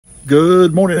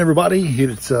Good morning, everybody.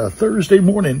 It's Thursday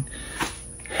morning,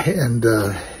 and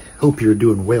hope you're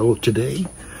doing well today.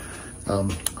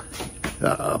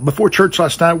 Before church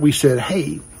last night, we said,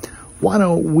 hey, why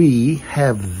don't we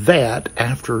have that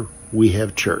after we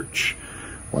have church?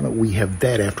 Why don't we have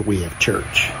that after we have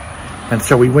church? And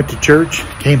so we went to church,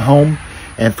 came home,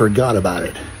 and forgot about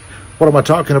it. What am I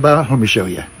talking about? Let me show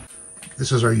you.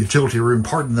 This is our utility room.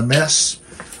 Pardon the mess.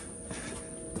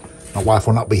 My wife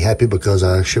will not be happy because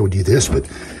I showed you this, but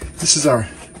this is our,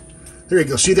 there you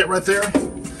go. See that right there?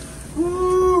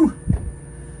 Woo!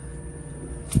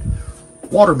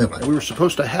 Watermelon. We were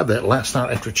supposed to have that last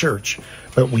night after church,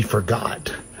 but we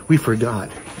forgot. We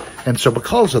forgot. And so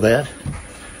because of that,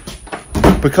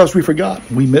 because we forgot,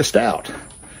 we missed out.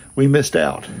 We missed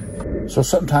out. So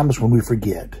sometimes when we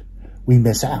forget, we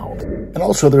miss out. And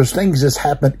also there's things that's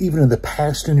happened even in the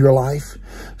past in your life,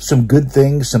 some good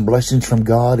things, some blessings from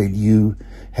God, and you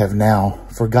have now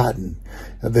forgotten.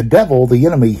 The devil, the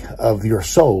enemy of your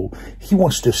soul, he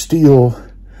wants to steal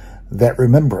that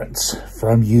remembrance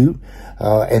from you,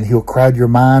 and he'll crowd your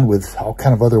mind with all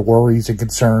kind of other worries and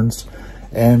concerns.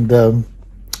 And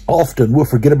often we'll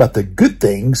forget about the good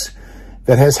things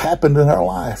that has happened in our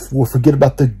life. We'll forget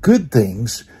about the good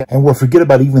things, and we'll forget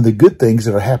about even the good things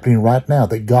that are happening right now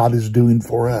that God is doing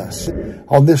for us.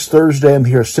 On this Thursday, I'm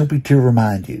here simply to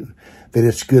remind you that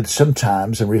it's good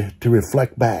sometimes to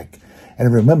reflect back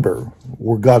and remember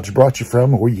where God's brought you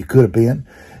from, where you could have been,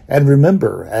 and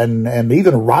remember and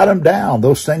even write them down,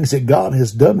 those things that God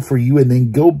has done for you, and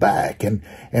then go back and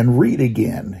read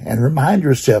again and remind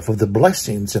yourself of the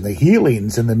blessings and the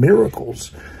healings and the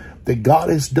miracles that God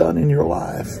has done in your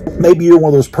life. Maybe you're one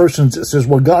of those persons that says,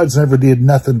 well, God's never did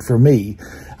nothing for me.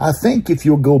 I think if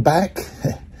you'll go back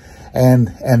and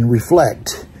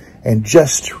reflect and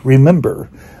just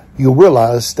remember, you'll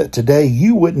realize that today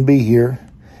you wouldn't be here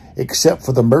except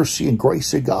for the mercy and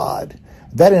grace of God.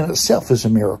 That in itself is a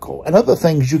miracle. And other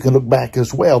things you can look back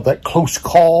as well. That close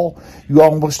call you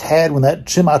almost had when that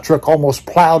semi-truck almost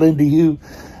plowed into you.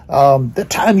 The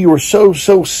time you were so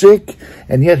sick,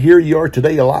 and yet here you are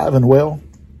today alive and well.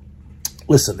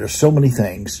 Listen, there's so many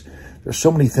things. There's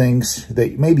so many things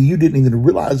that maybe you didn't even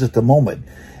realize at the moment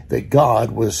that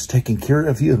God was taking care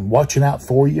of you and watching out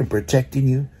for you and protecting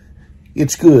you.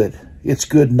 It's good. It's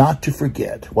good not to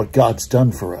forget what God's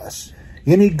done for us.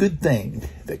 Any good thing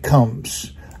that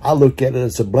comes, I look at it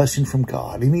as a blessing from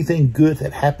God. Anything good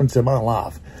that happens in my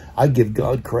life, I give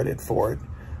God credit for it.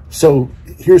 So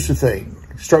here's the thing.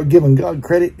 Start giving God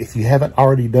credit if you haven't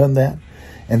already done that.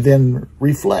 And then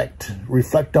reflect.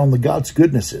 Reflect on the God's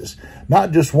goodnesses.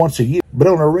 Not just once a year, but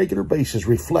on a regular basis.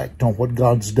 Reflect on what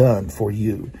God's done for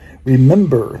you.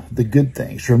 Remember the good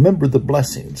things. Remember the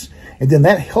blessings. And then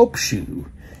that helps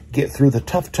you get through the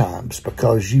tough times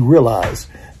because you realize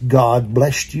God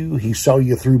blessed you. He saw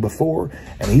you through before,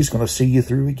 and he's going to see you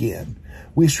through again.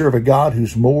 We serve a God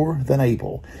who's more than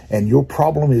able, and your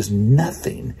problem is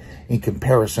nothing in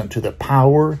comparison to the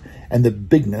power and the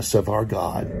bigness of our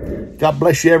God. God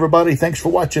bless you, everybody. Thanks for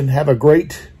watching. Have a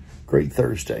great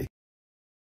Thursday.